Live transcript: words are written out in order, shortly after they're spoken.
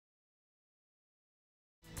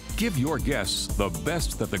Give your guests the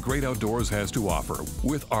best that the great outdoors has to offer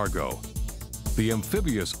with Argo. The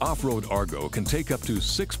Amphibious off-road Argo can take up to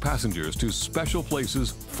 6 passengers to special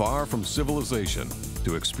places far from civilization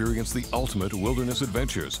to experience the ultimate wilderness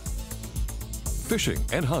adventures, fishing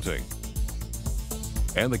and hunting.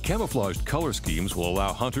 And the camouflaged color schemes will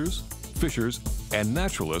allow hunters, fishers, and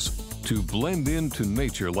naturalists to blend into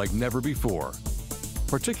nature like never before,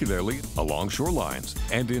 particularly along shorelines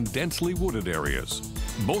and in densely wooded areas.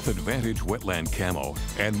 Both Advantage Wetland Camo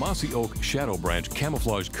and Mossy Oak Shadow Branch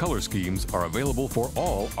camouflage color schemes are available for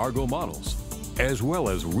all Argo models, as well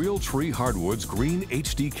as Real Tree Hardwoods Green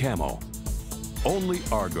HD Camo. Only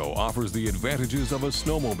Argo offers the advantages of a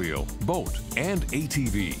snowmobile, boat, and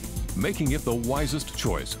ATV, making it the wisest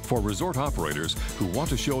choice for resort operators who want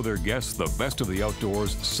to show their guests the best of the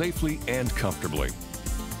outdoors safely and comfortably.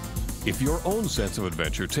 If your own sense of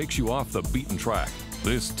adventure takes you off the beaten track,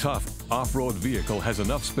 this tough off-road vehicle has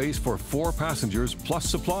enough space for 4 passengers plus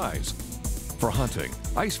supplies. For hunting,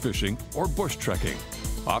 ice fishing, or bush trekking,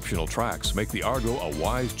 optional tracks make the Argo a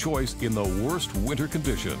wise choice in the worst winter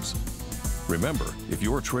conditions. Remember, if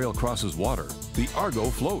your trail crosses water, the Argo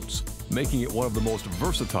floats, making it one of the most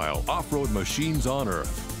versatile off-road machines on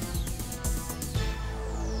Earth.